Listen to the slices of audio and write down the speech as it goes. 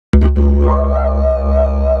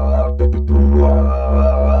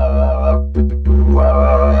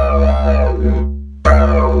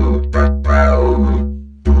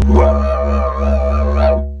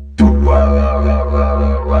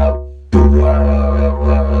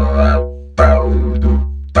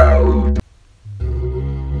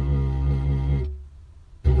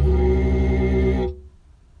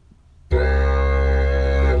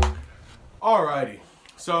Alrighty,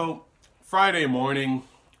 so Friday morning,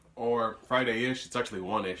 or Friday-ish, it's actually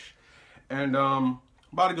 1-ish, and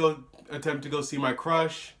about to go attempt to go see my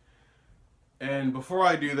crush. And before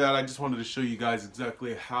I do that, I just wanted to show you guys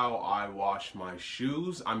exactly how I wash my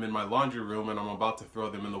shoes. I'm in my laundry room and I'm about to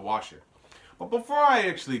throw them in the washer. But before I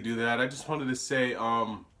actually do that, I just wanted to say,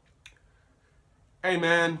 hey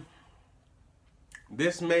man,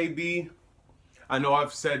 this may be, I know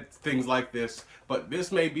I've said things like this, but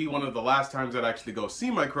this may be one of the last times I'd actually go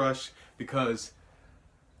see my crush, because,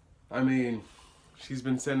 I mean, she's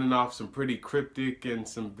been sending off some pretty cryptic and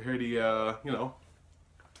some pretty, you know,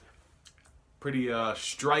 pretty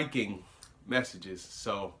striking messages.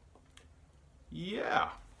 So, yeah.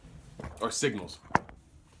 Or signals.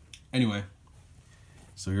 Anyway,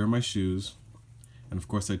 so here are my shoes. And of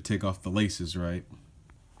course I take off the laces, right?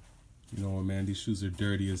 You know what, man, these shoes are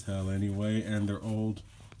dirty as hell anyway, and they're old.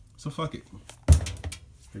 So fuck it.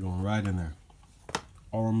 They're going right in there.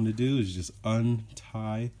 All I'm gonna do is just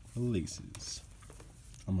untie the laces.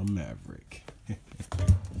 I'm a maverick.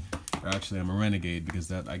 Or actually, I'm a renegade, because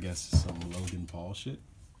that, I guess, is some Logan Paul shit.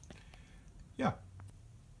 Yeah.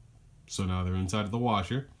 So now they're inside of the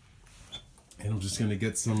washer. And I'm just gonna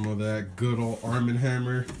get some of that good old Arm &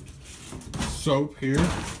 Hammer soap here.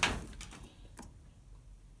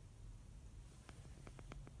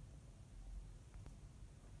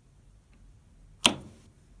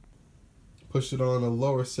 Push it on a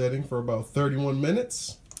lower setting for about 31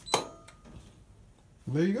 minutes.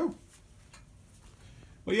 And there you go.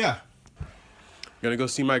 But yeah, gonna go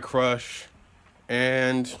see my crush,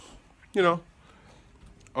 and you know,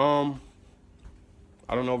 I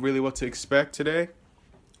don't know really what to expect today.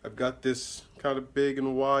 I've got this kind of big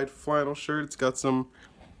and wide flannel shirt. It's got some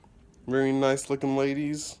very nice looking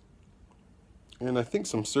ladies, and I think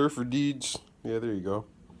some surfer dudes. Yeah, there you go.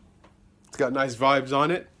 It's got nice vibes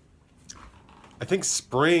on it. I think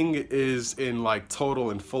spring is in like total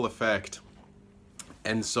and full effect,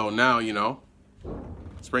 and so now, you know,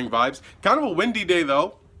 spring vibes. Kind of a windy day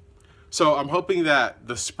though, so I'm hoping that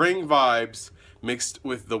the spring vibes mixed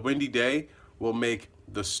with the windy day will make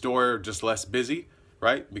the store just less busy,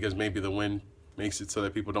 right? Because maybe the wind makes it so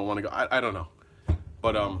that people don't want to go. I don't know,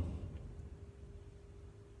 but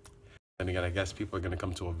and again, I guess people are gonna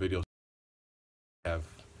come to a video, have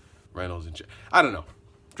rentals and shit. I don't know.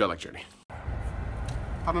 Dreadlock Journey.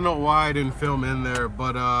 I don't know why I didn't film in there,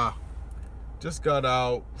 but just got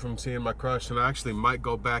out from seeing my crush, and I actually might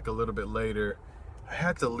go back a little bit later. I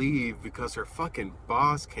had to leave because her fucking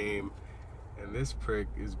boss came, and this prick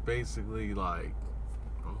is basically like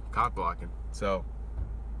cock blocking. So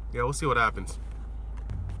yeah, we'll see what happens.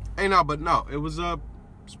 Hey, no, but no, it was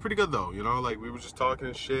pretty good though, you know, like we were just talking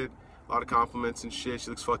and shit, a lot of compliments and shit.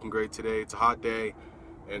 She looks fucking great today. It's a hot day,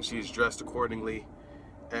 and she's dressed accordingly,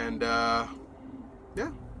 and yeah,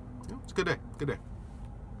 it's a good day, good day.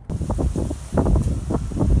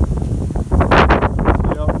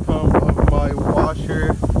 The outcome of my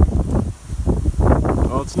washer.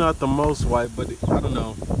 Well, it's not the most white, but I don't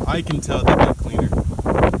know. I can tell they get cleaner.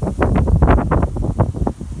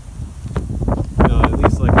 You know, at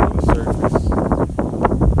least like on the surface,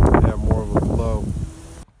 they have more of a glow.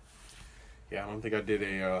 Yeah, I don't think I did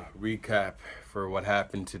a recap for what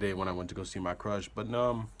happened today when I went to go see my crush, but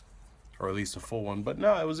or at least a full one. But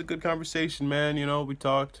no, it was a good conversation, man. You know, we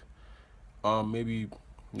talked, maybe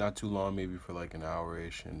not too long, maybe for like an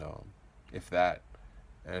hour-ish, and if that,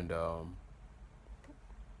 and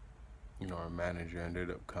you know, our manager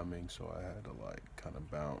ended up coming, so I had to like kind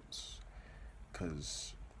of bounce,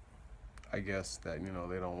 because I guess that, you know,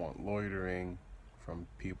 they don't want loitering from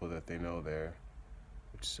people that they know there,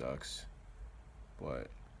 which sucks.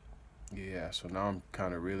 But yeah, so now I'm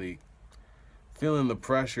kind of really feeling the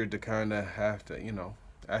pressure to kind of have to, you know,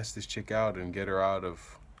 ask this chick out and get her out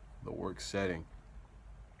of the work setting.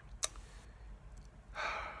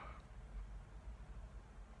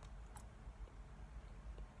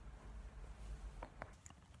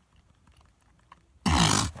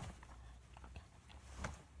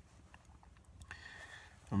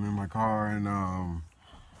 I'm in my car and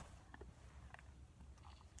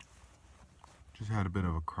just had a bit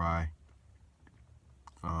of a cry.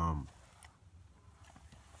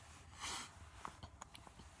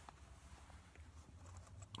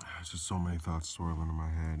 There's just so many thoughts swirling in my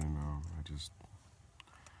head, and I just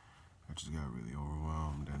got really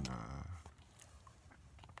overwhelmed, and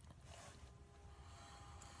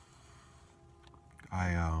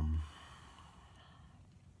I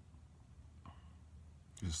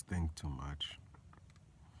just think too much,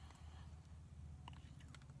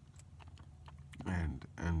 and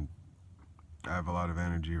I have a lot of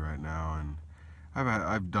energy right now, and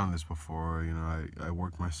I've done this before. You know, I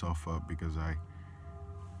work myself up because I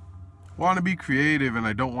want to be creative, and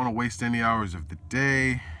I don't want to waste any hours of the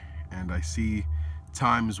day. And I see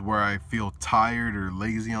times where I feel tired or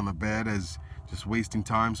lazy on the bed as just wasting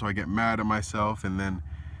time, so I get mad at myself, and then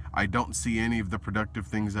I don't see any of the productive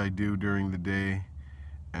things I do during the day,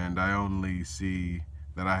 and I only see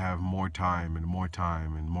that I have more time and more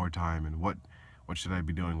time and more time, and what should I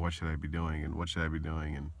be doing, what should I be doing, and what should I be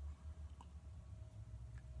doing. And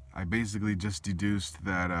I basically just deduced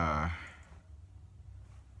that I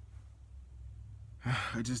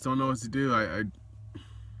just don't know what to do.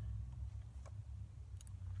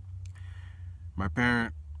 My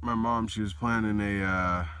mom, she was planning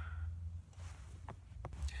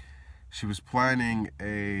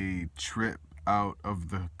a trip out of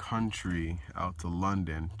the country, out to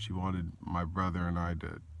London. She wanted my brother and I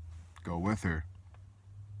to go with her.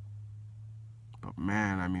 But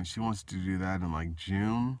man, I mean, she wants to do that in like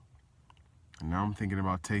June. And now I'm thinking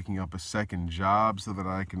about taking up a second job so that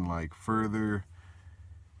I can like further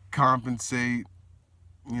compensate,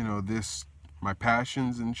 you know, my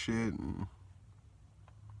passions and shit. And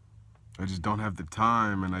I just don't have the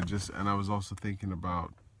time. And I was also thinking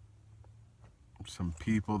about some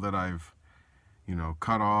people that I've, you know,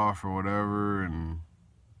 cut off or whatever, and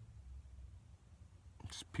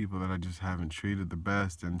just people that I just haven't treated the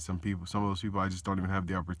best. And some of those people I just don't even have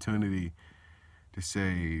the opportunity to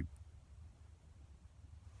say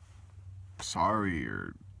sorry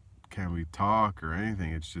or can we talk or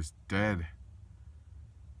anything. It's just dead.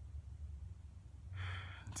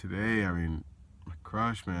 Today, I mean, my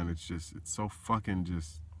crush, man, it's so fucking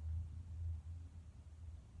just,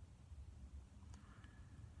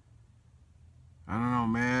 I don't know,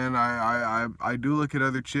 man. I do look at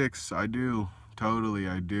other chicks. I do. Totally,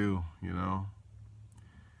 I do, you know.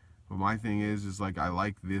 But my thing is like, I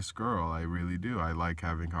like this girl. I really do. I like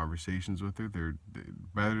having conversations with her. They're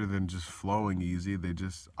better than just flowing easy.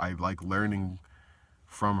 I like learning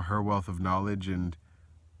from her wealth of knowledge. And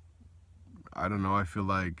I don't know, I feel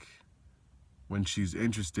like when she's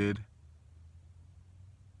interested,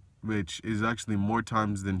 which is actually more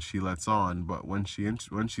times than she lets on, but when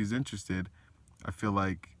she's interested, I feel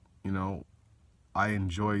like, you know, I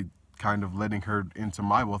enjoy kind of letting her into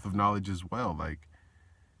my wealth of knowledge as well. Like,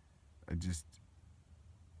 it just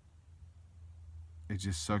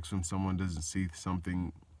sucks when someone doesn't see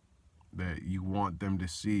something that you want them to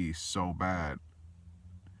see so bad.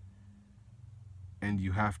 And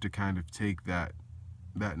you have to kind of take that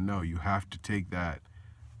no, you have to take that,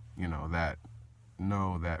 you know, that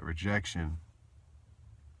no, that rejection.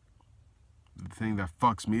 The thing that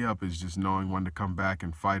fucks me up is just knowing when to come back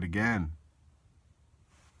and fight again.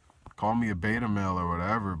 Call me a beta male or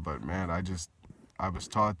whatever, but man, I was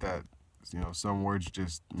taught that, you know, some words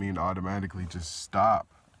just mean automatically just stop.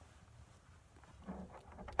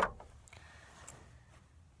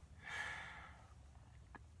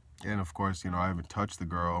 And of course, you know, I haven't touched the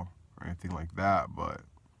girl or anything like that, but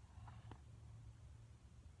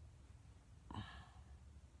I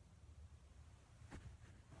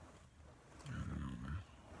don't know, man.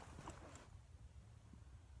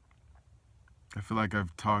 I feel like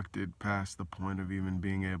I've talked it past the point of even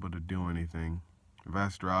being able to do anything. I've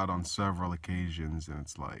asked her out on several occasions, and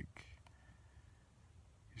it's like,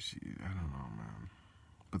 I don't know, man.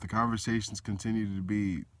 But the conversations continue to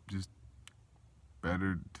be just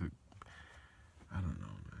better to, I don't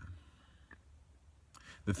know, man.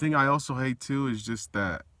 The thing I also hate too is just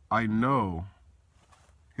that I know,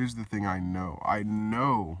 here's the thing I know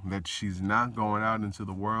that she's not going out into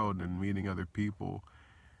the world and meeting other people,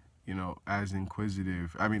 you know, as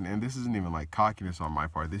inquisitive. I mean, and this isn't even like cockiness on my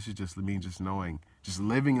part. This is just me just knowing, just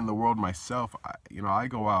living in the world myself. You know, I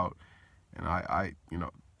go out and I, you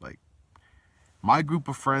know, like, my group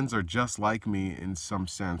of friends are just like me in some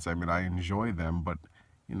sense. I mean, I enjoy them, but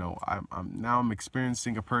you know, I'm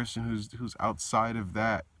experiencing a person who's outside of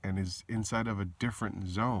that and is inside of a different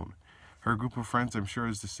zone. Her group of friends, I'm sure,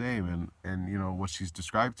 is the same, and you know what she's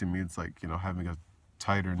described to me, it's like, you know, having a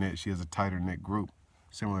tighter knit. She has a tighter knit group,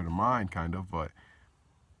 similar to mine, kind of. But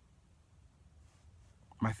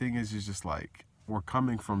my thing is just like, we're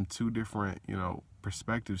coming from two different, you know,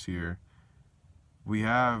 perspectives here. we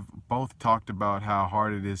have both talked about how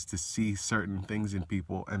hard it is to see certain things in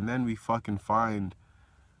people, and then we fucking find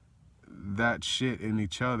that shit in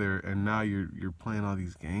each other, and now you're playing all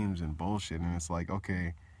these games and bullshit, and it's like,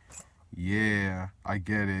 okay, yeah, I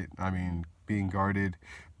get it. I mean, being guarded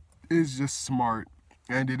is just smart,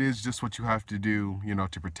 and it is just what you have to do, you know,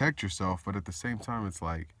 to protect yourself. But at the same time, it's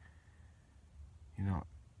like, you know,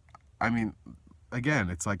 I mean, again,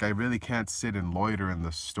 it's like I really can't sit and loiter in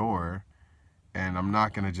the store, and I'm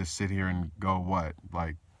not gonna just sit here and go, what,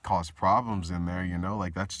 like, cause problems in there, you know,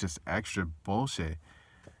 like, that's just extra bullshit.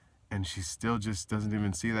 And she still just doesn't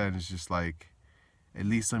even see that, and it's just like, at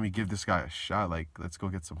least let me give this guy a shot. Like, let's go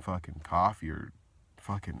get some fucking coffee or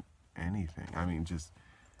fucking anything. I mean,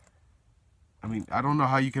 I don't know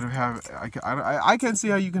how you could have, I can't see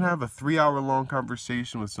how you can have a 3-hour-long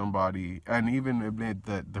conversation with somebody and even admit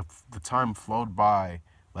that the time flowed by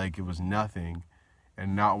like it was nothing,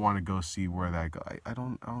 and not want to go see where that go. I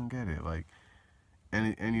don't get it. Like,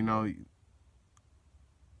 and you know,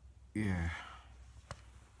 yeah.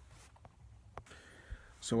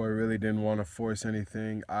 So I really didn't want to force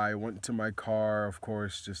anything. I went to my car, of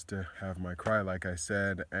course, just to have my cry, like I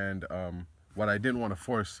said. And what I didn't want to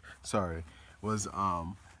force, was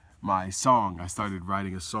my song. I started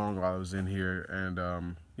writing a song while I was in here,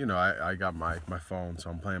 and you know, I got my phone,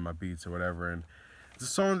 so I'm playing my beats or whatever. And it's a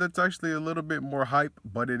song that's actually a little bit more hype,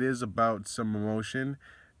 but it is about some emotion.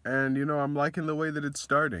 And you know, I'm liking the way that it's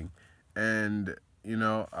starting. And you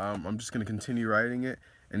know, I'm just gonna continue writing it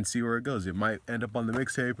and see where it goes. It might end up on the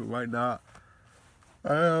mixtape, it might not.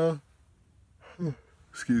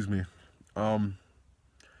 Excuse me.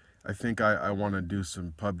 I think I want to do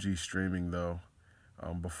some PUBG streaming though,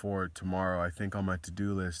 before tomorrow. I think on my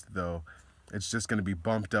to-do list though, it's just going to be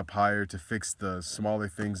bumped up higher to fix the smaller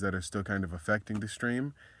things that are still kind of affecting the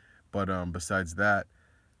stream. But besides that,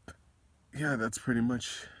 yeah, that's pretty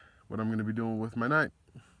much what I'm going to be doing with my night.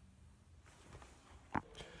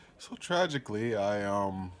 So tragically, I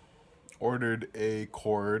ordered a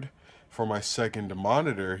cord for my second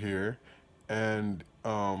monitor here, and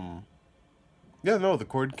yeah, no, the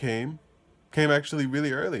cord came actually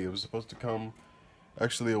really early. It was supposed to come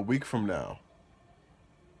actually a week from now.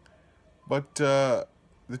 But the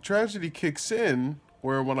tragedy kicks in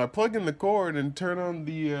where when I plug in the cord and turn on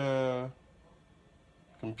the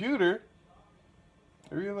computer,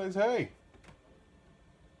 I realize, hey,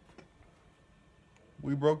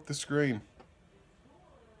 we broke the screen.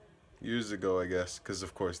 Years ago, I guess, because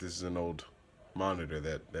of course this is an old monitor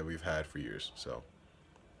that we've had for years, so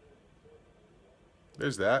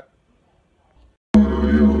there's that.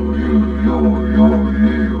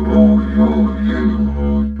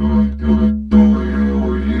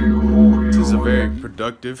 This is a very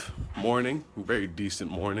productive morning, very decent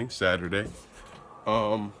morning, Saturday.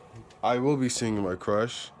 I will be seeing my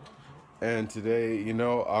crush. And today, you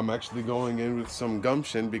know, I'm actually going in with some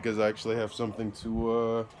gumption because I actually have something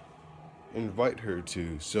to invite her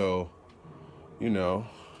to. So, you know,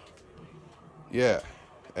 yeah.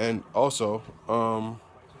 And also,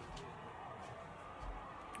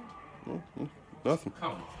 nothing.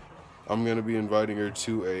 I'm going to be inviting her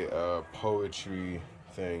to a poetry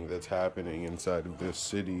thing that's happening inside of the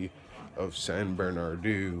city of San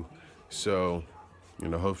Bernardino. So, you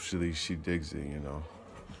know, hopefully she digs it, you know.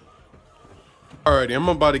 Alrighty, I'm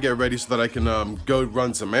about to get ready so that I can go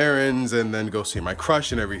run some errands and then go see my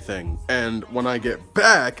crush and everything. And when I get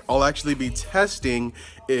back, I'll actually be testing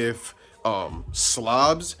if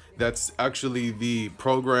Slobs, that's actually the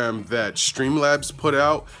program that Streamlabs put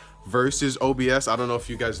out, versus OBS. I don't know if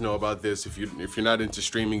you guys know about this. If you're not into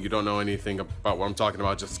streaming, you don't know anything about what I'm talking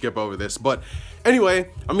about, just skip over this. But anyway,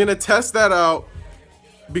 I'm gonna test that out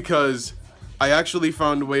because I actually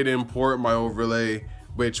found a way to import my overlay,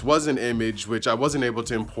 which was an image which I wasn't able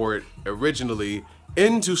to import originally,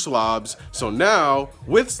 into Slobs. So now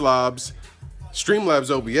with Slobs,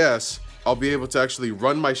 Streamlabs OBS, I'll be able to actually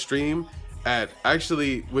run my stream at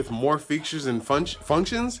actually with more features and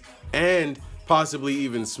functions, and possibly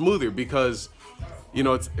even smoother, because you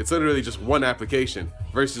know, it's literally just one application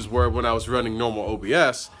versus where when I was running normal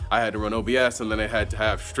OBS, I had to run OBS and then I had to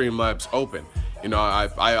have Streamlabs open. You know,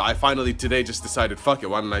 I finally today just decided, fuck it,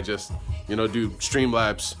 why don't I just, you know, do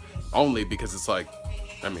Streamlabs only, because it's like,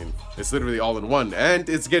 I mean, it's literally all in one, and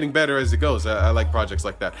it's getting better as it goes. I like projects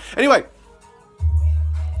like that. Anyway,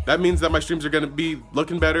 that means that my streams are gonna be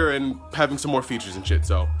looking better and having some more features and shit,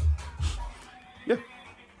 so yeah.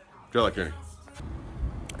 Dreadlock Journey.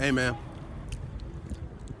 Hey man,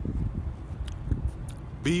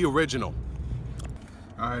 be original.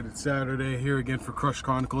 Alright, it's Saturday here again for Crush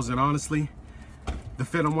Chronicles, and honestly, the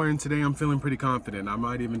fit I'm wearing today, I'm feeling pretty confident. I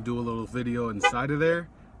might even do a little video inside of there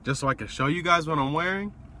just so I can show you guys what I'm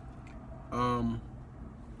wearing.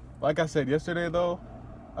 Like I said yesterday though,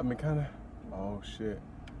 I've been kind of, oh shit,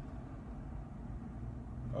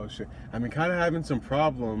 I've been kind of having some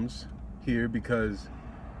problems here because,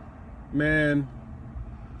 man,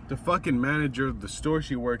 the fucking manager of the store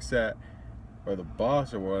she works at, or the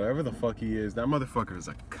boss or whatever the fuck he is, that motherfucker is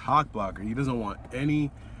a cock blocker. He doesn't want any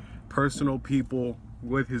personal people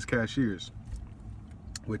with his cashiers,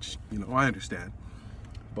 which, you know, I understand.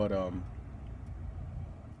 But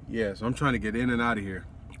yeah, so I'm trying to get in and out of here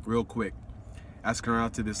real quick. Asking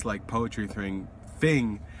around to this like poetry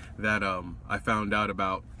thing that I found out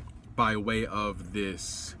about by way of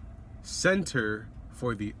this Center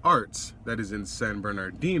for the Arts that is in San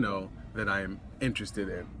Bernardino that I am interested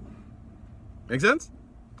in. Make sense?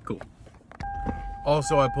 Cool.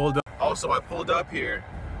 Also, I pulled up here,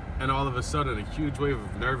 and all of a sudden a huge wave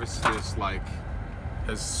of nervousness like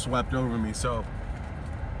has swept over me. So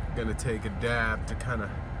I'm gonna take a dab to kind of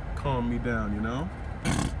calm me down, you know?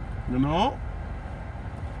 You know?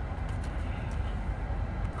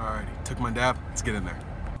 Alrighty, took my dab, let's get in there.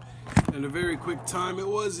 In a very quick time it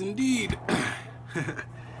was indeed.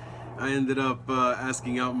 I ended up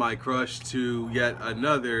asking out my crush to yet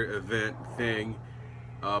another event thing.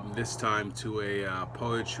 This time to a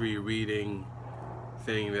poetry reading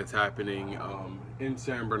thing that's happening in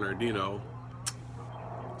San Bernardino.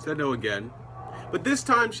 Said no again. But this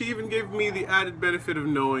time she even gave me the added benefit of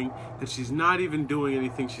knowing that she's not even doing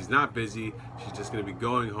anything, she's not busy, she's just gonna be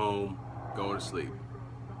going home, going to sleep.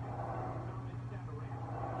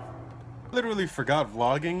 Literally forgot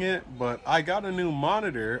vlogging it, but I got a new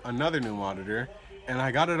monitor, another new monitor, and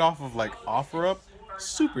I got it off of like OfferUp.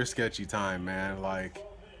 Super sketchy time, man, like,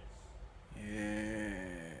 yeah.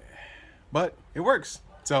 But it works,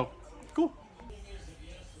 so cool.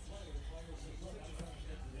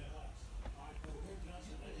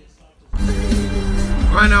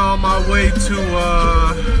 Right now on my way to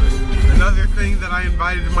another thing that I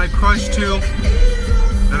invited my crush to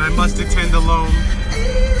that I must attend alone.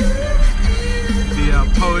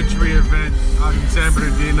 The poetry event out in San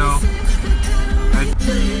Bernardino.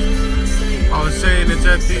 I was saying it's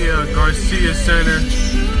at the Garcia Center.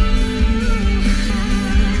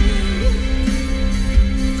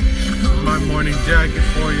 My morning jacket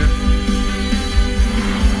for you.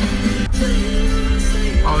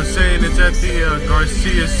 I was saying it's at the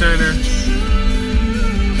Garcia Center.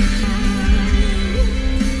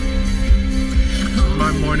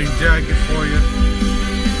 My morning jacket for you.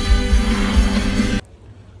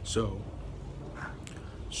 So,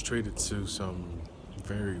 straight into some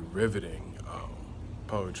very riveting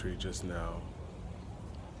poetry just now.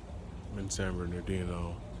 I'm in San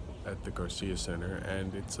Bernardino at the Garcia Center,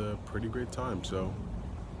 and it's a pretty great time, so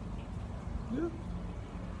yeah. You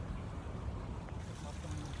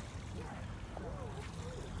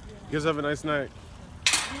guys have a nice night.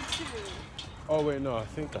 You too. Oh wait, no, I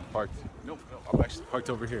think I parked. Nope, I'm actually parked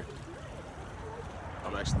over here.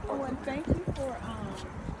 I'm actually parked. Oh, and thank you for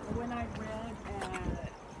when I read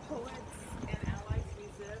Poets and Allies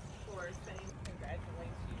Resist for saying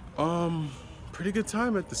congratulations. Pretty good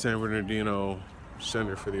time at the San Bernardino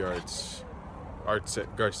Center for the Arts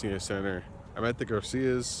at Garcia Center. I'm at the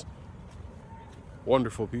Garcias.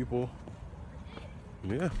 Wonderful people.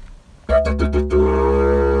 Yeah.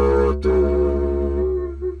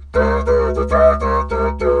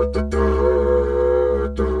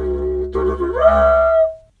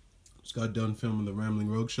 Just got done filming the Rambling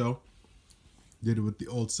Rogue show. Did it with the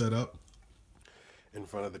old setup in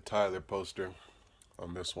front of the Tyler poster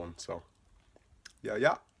on this one. So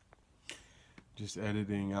yeah. Just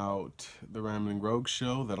editing out the Rambling Rogue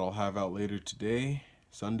show that I'll have out later today,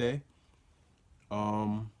 Sunday.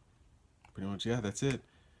 Pretty much, yeah, that's it.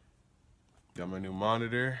 Got my new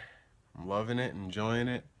monitor. I'm loving it, enjoying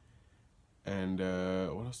it. And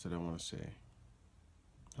what else did I want to say?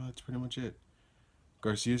 Oh, that's pretty much it.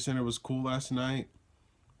 Garcia Center was cool last night,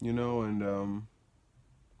 you know, and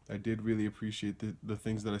I did really appreciate the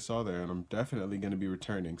things that I saw there, and I'm definitely going to be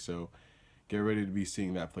returning, so get ready to be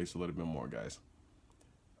seeing that place a little bit more, guys.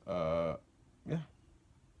 Yeah.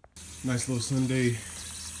 Nice little Sunday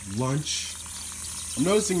lunch. I'm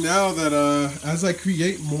noticing now that as I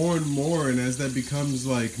create more and more, and as that becomes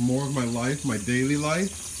like more of my life, my daily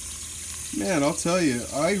life, man, I'll tell you,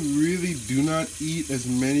 I really do not eat as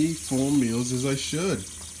many full meals as I should.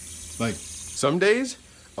 Like, some days,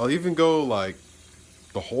 I'll even go like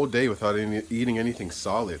the whole day without eating anything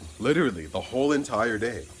solid. Literally, the whole entire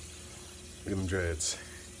day. Look at them dreads.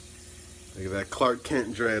 Look at that Clark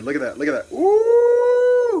Kent dread. Look at that. Look at that.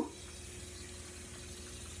 Ooh!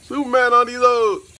 Superman on these old.